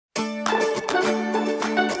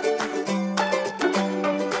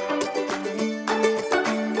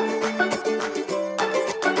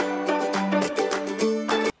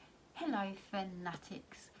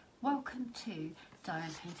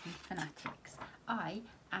Diamond Painting Fanatics. I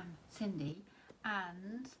am Cindy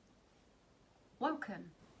and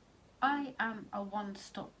welcome. I am a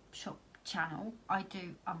one-stop shop channel. I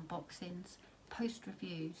do unboxings, post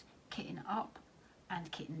reviews, kitting up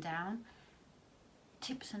and kitting down,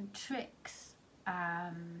 tips and tricks.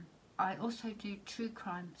 I also do true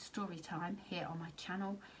crime story time here on my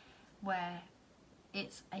channel, where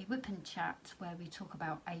it's a whip and chat where we talk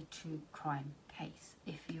about a true crime case.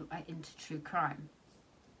 If you are into true crime,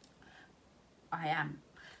 I am.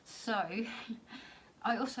 So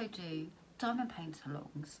I also do diamond paint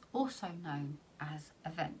alongs, also known as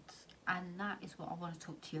events, and that is what I want to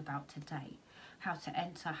talk to you about today. How to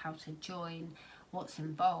enter, how to join, what's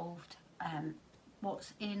involved,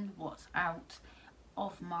 what's in, what's out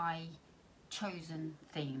of my chosen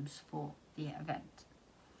themes for the event.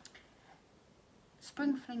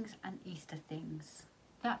 Spring Flings and Easter things.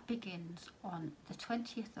 That begins on the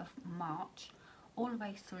 20th of March all the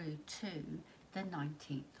way through to the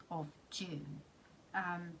 19th of June.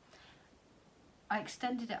 I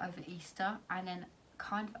extended it over Easter and then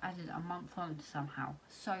kind of added a month on somehow.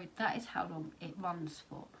 So that is how long it runs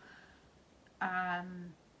for. I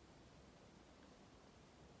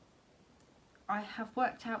have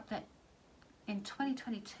worked out that in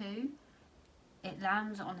 2022 it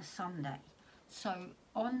lands on a Sunday. So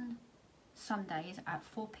on Sundays at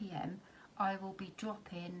 4 PM I will be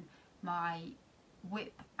dropping my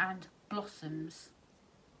whip and blossoms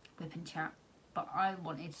whip and chat, but I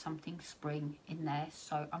wanted something spring in there,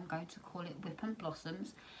 so I'm going to call it whip and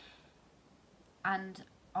blossoms, and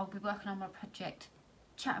I'll be working on my project,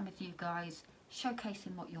 chatting with you guys,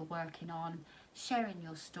 showcasing what you're working on, sharing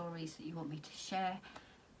your stories that you want me to share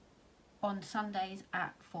on Sundays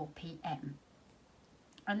at 4 PM.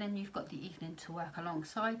 And then you've got the evening to work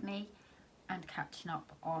alongside me and catching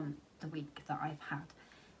up on the week that I've had.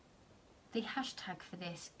 The hashtag for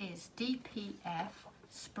this is DPF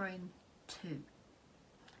Spring 2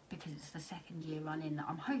 because it's the second year running that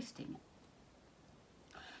I'm hosting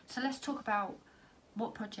it. So let's talk about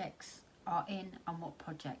what projects are in and what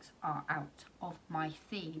projects are out of my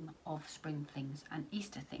theme of Spring Flings and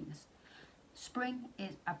Easter things. Spring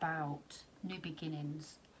is about new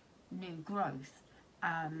beginnings, new growth.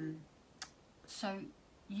 So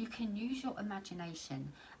you can use your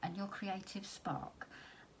imagination and your creative spark,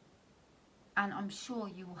 and I'm sure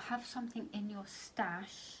you will have something in your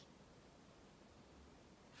stash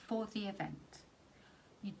for the event.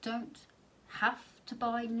 You don't have to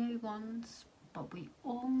buy new ones, but we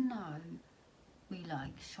all know we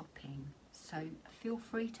like shopping, so feel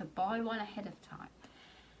free to buy one ahead of time.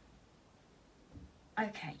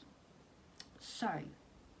 Okay, so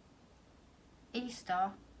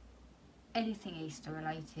Easter, anything Easter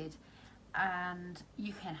related, and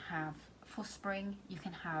you can have, for spring, you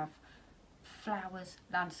can have flowers,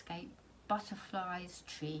 landscape, butterflies,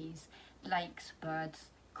 trees, lakes,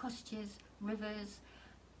 birds, cottages, rivers,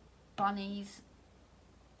 bunnies,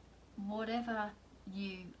 whatever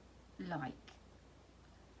you like.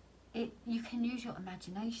 You can use your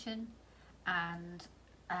imagination, and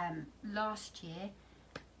last year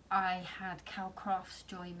I had Cal Crafts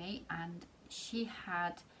join me, and she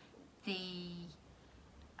had the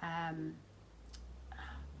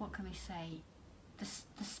what can we say, the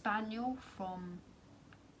spaniel from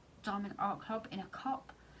Diamond Art Club in a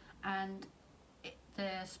cup, and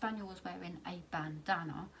the spaniel was wearing a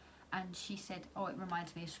bandana, and she said, oh, it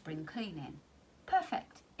reminds me of spring cleaning.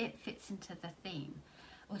 Perfect, it fits into the theme.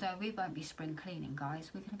 Although we won't be spring cleaning,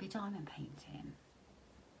 guys, we're going to be diamond painting.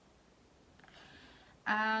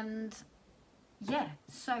 And yeah,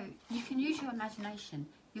 so you can use your imagination,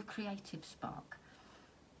 your creative spark.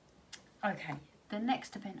 Okay, the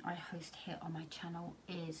next event I host here on my channel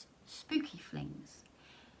is Spookyflings,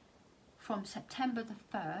 from September the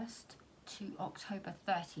 1st to October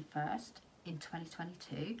 31st in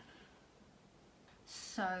 2022.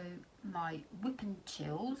 So my whip and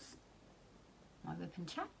chills, my whip and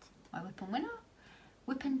chat, my whip and winner,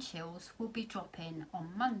 whip and chills will be dropping on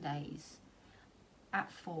Mondays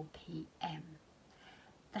at 4 PM.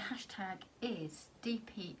 The hashtag is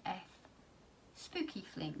DPF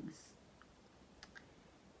Spookyflings.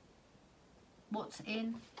 What's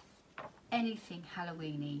in? Anything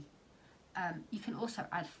Halloweeny. You can also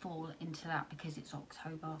add fall into that because it's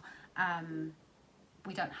October.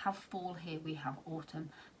 We don't have fall here, we have autumn,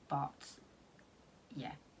 but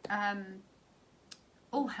yeah.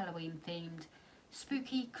 All Halloween themed,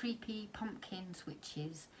 spooky, creepy, pumpkins,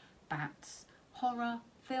 witches, bats, horror,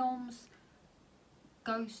 films,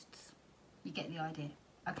 ghosts, you get the idea.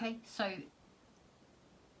 Okay, so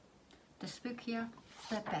the spookier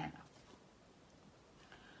the better.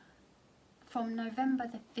 from November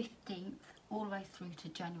the 15th all the way through to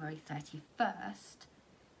January 31st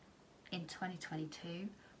in 2022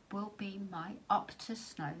 will be my Up to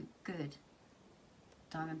Snow Good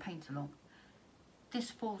Diamond Paint Along.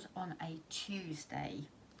 This falls on a Tuesday,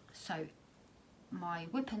 so my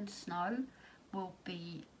Whip and Snow will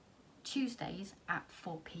be Tuesdays at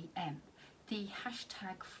 4 PM. The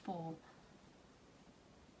hashtag for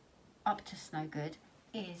Up to Snow Good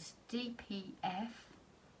is DPF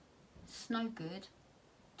Snowgood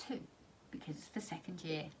 2, because it's the second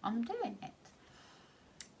year I'm doing it.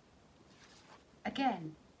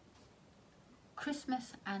 Again,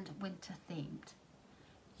 Christmas and winter themed.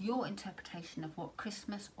 Your interpretation of what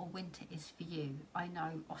Christmas or winter is for you. I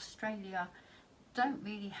know Australia don't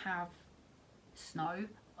really have snow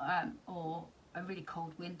or a really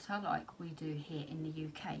cold winter like we do here in the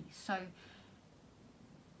UK. So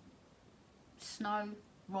snow,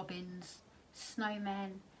 robins,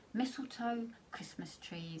 snowmen, mistletoe, Christmas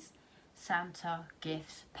trees, Santa,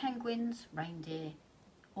 gifts, penguins, reindeer,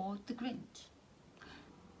 or the Grinch.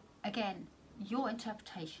 Again, your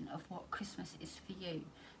interpretation of what Christmas is for you.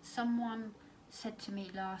 Someone said to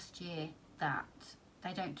me last year that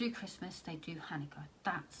they don't do Christmas, they do Hanukkah.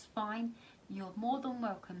 That's fine. You're more than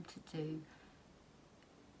welcome to do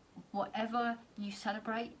whatever you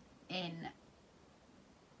celebrate in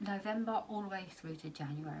November all the way through to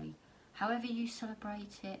January. However you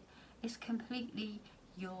celebrate it is completely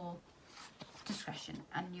your discretion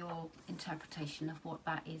and your interpretation of what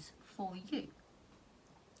that is for you.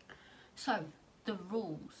 So, the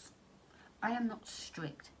rules. I am not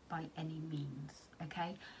strict by any means,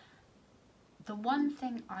 okay? The one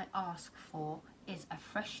thing I ask for is a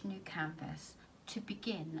fresh new canvas to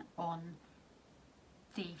begin on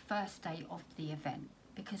the first day of the event,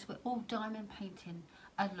 because we're all diamond painting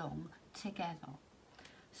along together.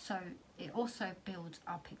 So it also builds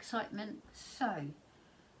up excitement. So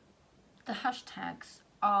the hashtags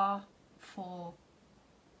are for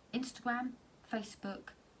Instagram,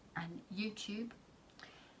 Facebook and YouTube.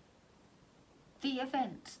 The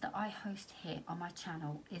events that I host here on my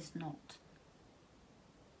channel is not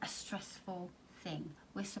a stressful thing.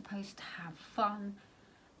 We're supposed to have fun,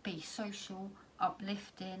 be social,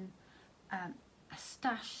 uplifting, a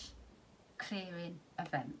stash clearing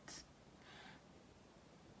event.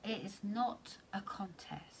 It is not a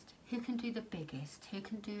contest. Who can do the biggest? Who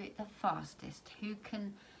can do it the fastest? Who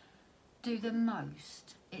can do the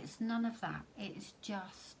most? It's none of that. It is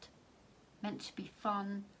just meant to be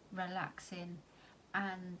fun, relaxing,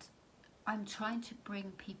 and I'm trying to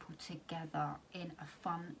bring people together in a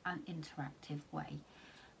fun and interactive way.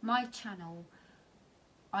 My channel,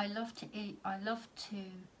 I love to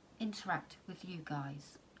interact with you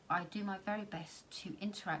guys. I do my very best to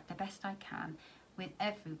interact the best I can with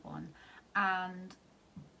everyone, and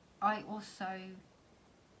I also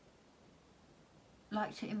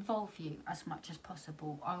like to involve you as much as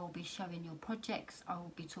possible. I will be showing your projects, I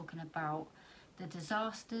will be talking about the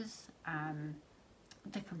disasters,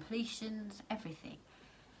 the completions, everything.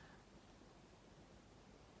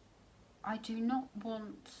 I do not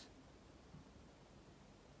want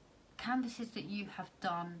canvases that you have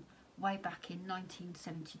done way back in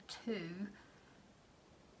 1972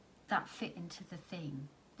 that fit into the theme.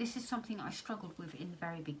 This is something I struggled with in the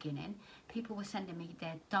very beginning. People were sending me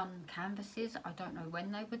their done canvases. I don't know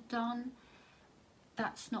when they were done.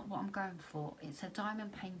 That's not what I'm going for. It's a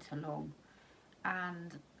diamond paint along,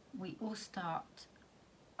 and we all start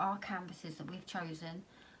our canvases that we've chosen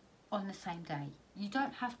on the same day. You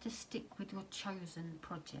don't have to stick with your chosen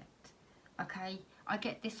project, okay? I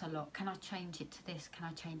get this a lot. Can I change it to this? Can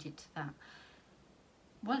I change it to that?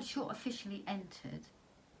 Once you're officially entered,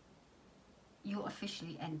 you're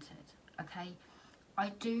officially entered, okay? I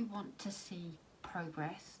do want to see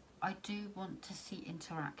progress. I do want to see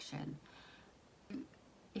interaction.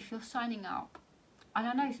 If you're signing up, and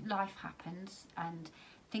I know life happens and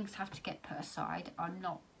things have to get put aside, I'm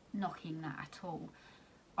not knocking that at all.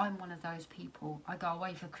 I'm one of those people. I go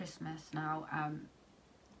away for Christmas now,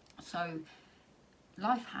 so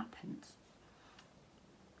life happens.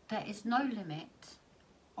 There is no limit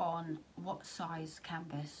on what size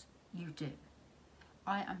canvas you do.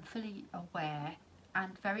 I am fully aware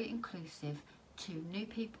and very inclusive to new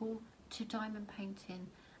people to diamond painting,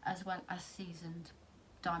 as well as seasoned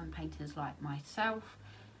diamond painters like myself.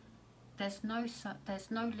 There's no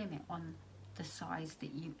limit on the size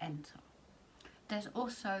that you enter. There's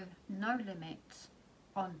also no limit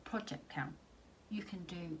on project count. You can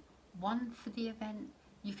do 1 for the event,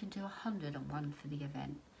 you can do 101 for the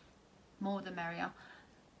event. More the merrier.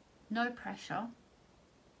 No pressure.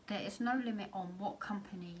 There is no limit on what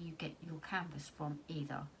company you get your canvas from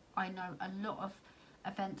either. I know a lot of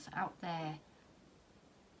events out there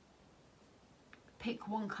pick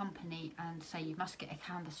one company and say you must get a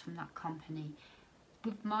canvas from that company.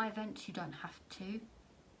 With my events, you don't have to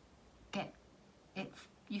get it.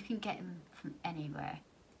 You can get them from anywhere.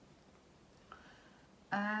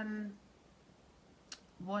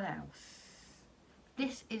 What else?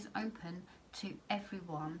 This is open to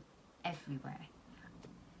everyone, everywhere.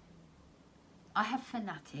 I have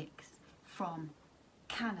fanatics from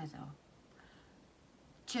Canada,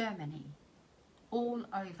 Germany, all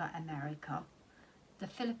over America, the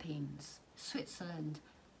Philippines, Switzerland,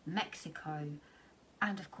 Mexico,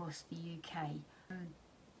 and of course the UK.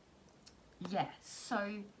 Yeah,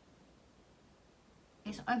 so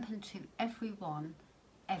it's open to everyone,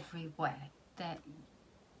 everywhere. They're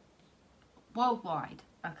worldwide,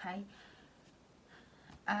 okay?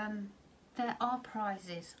 There are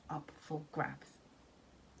prizes up for grabs.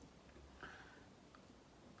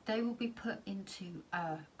 They will be put into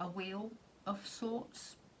a wheel of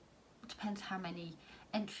sorts. Depends how many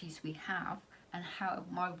entries we have and how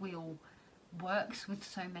my wheel works with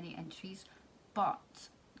so many entries, but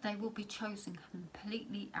they will be chosen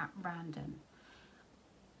completely at random.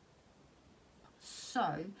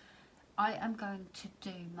 So I am going to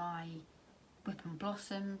do my Whip and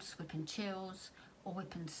Blossoms, Whip and Chills, or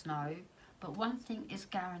Whip and Snow, but one thing is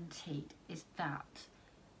guaranteed, is that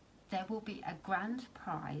there will be a grand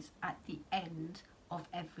prize at the end of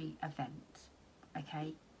every event,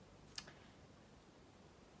 okay?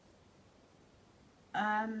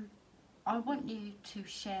 I want you to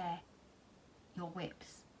share your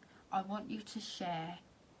whips. I want you to share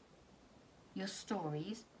your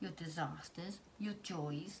stories, your disasters, your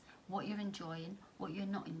joys, what you're enjoying, what you're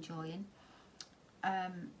not enjoying.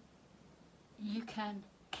 You can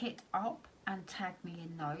kit up and tag me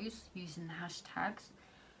in those using the hashtags.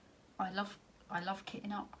 I love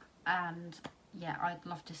kitting up, and yeah, I'd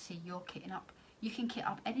love to see your kitting up. You can kit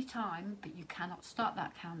up any time, but you cannot start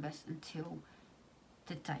that canvas until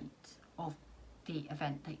the date of the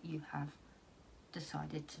event that you have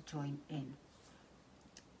decided to join in.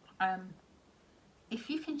 If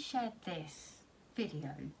you can share this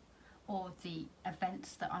video or the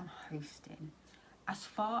events that I'm hosting as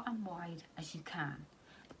far and wide as you can,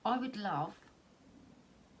 I would love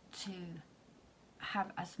to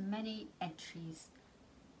have as many entries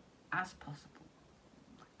as possible,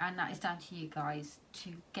 and that is down to you guys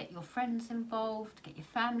to get your friends involved, get your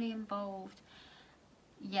family involved,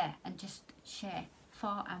 yeah, and just share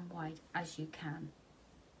far and wide as you can.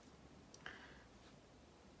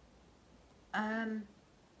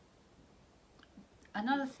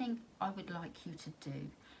 Another thing I would like you to do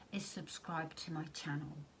is subscribe to my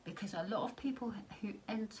channel, because a lot of people who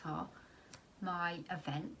enter my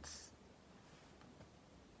events,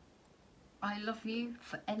 I love you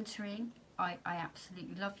for entering. I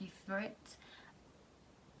absolutely love you for it.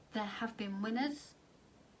 There have been winners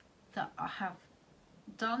that I have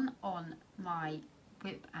done on my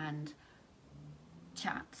whip and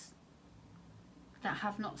chats that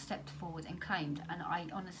have not stepped forward and claimed, and I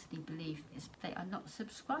honestly believe it's they are not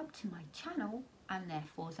subscribed to my channel and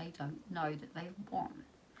therefore they don't know that they've won.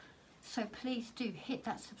 So please do hit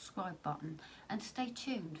that subscribe button and stay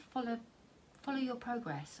tuned. Follow your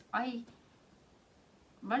progress.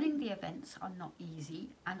 Running the events are not easy,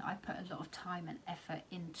 and I put a lot of time and effort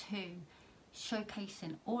into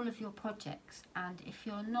showcasing all of your projects, and if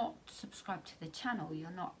you're not subscribed to the channel,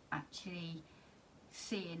 you're not actually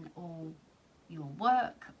seeing all your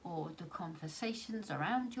work or the conversations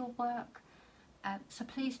around your work. So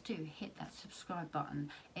please do hit that subscribe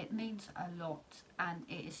button. It means a lot, and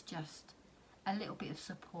it is just a little bit of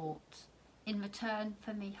support in return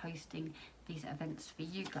for me hosting these events for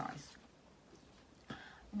you guys.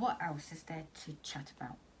 What else is there to chat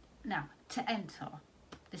about? Now, to enter,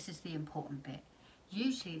 this is the important bit.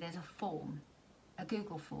 Usually there's a form, a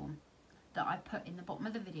Google form, that I put in the bottom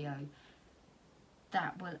of the video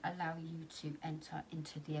that will allow you to enter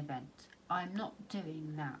into the event. I'm not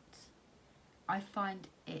doing that. I find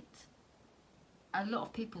it, a lot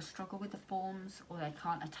of people struggle with the forms, or they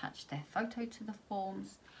can't attach their photo to the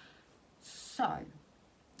forms. So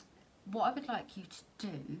what I would like you to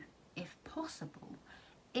do, if possible,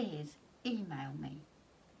 is email me.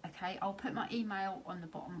 Okay, I'll put my email on the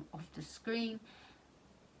bottom of the screen.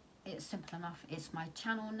 It's simple enough. It's my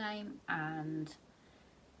channel name and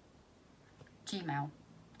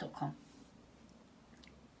gmail.com.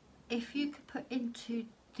 If you could put into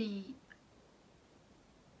the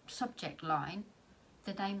subject line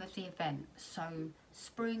the name of the event, so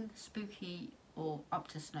spring, spooky, or up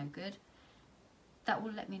to snow good, that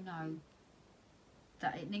will let me know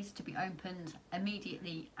that it needs to be opened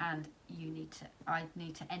immediately, and I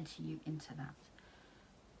need to enter you into that.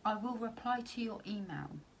 I will reply to your email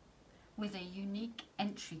with a unique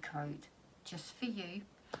entry code just for you,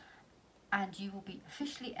 and you will be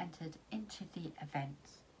officially entered into the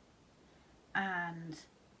event. And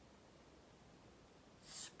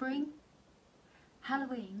spring,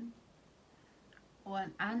 Halloween,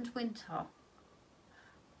 and winter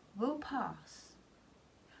will pass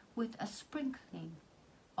with a sprinkling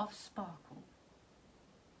of sparkle.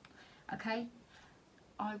 Okay,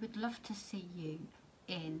 I would love to see you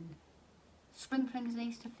in Spring Flings and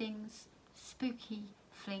Easter Flings, Spooky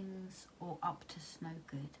Flings, or Up to Snow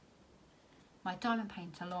Good, my diamond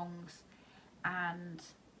paint alongs. And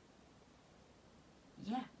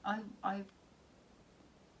yeah, I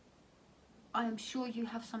am sure you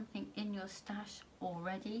have something in your stash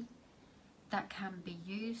already that can be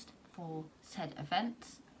used for said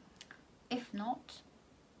events. If not,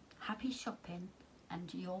 happy shopping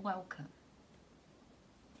and you're welcome.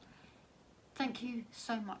 Thank you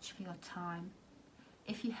so much for your time.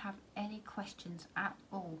 If you have any questions at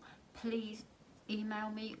all, please email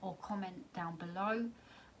me or comment down below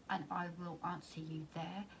and I will answer you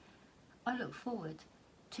there. I look forward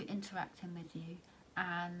to interacting with you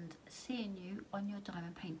and seeing you on your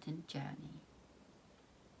diamond painting journey.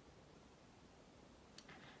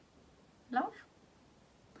 Love,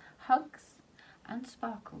 hugs and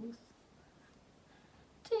sparkles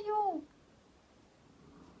to you all.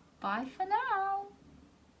 Bye for now.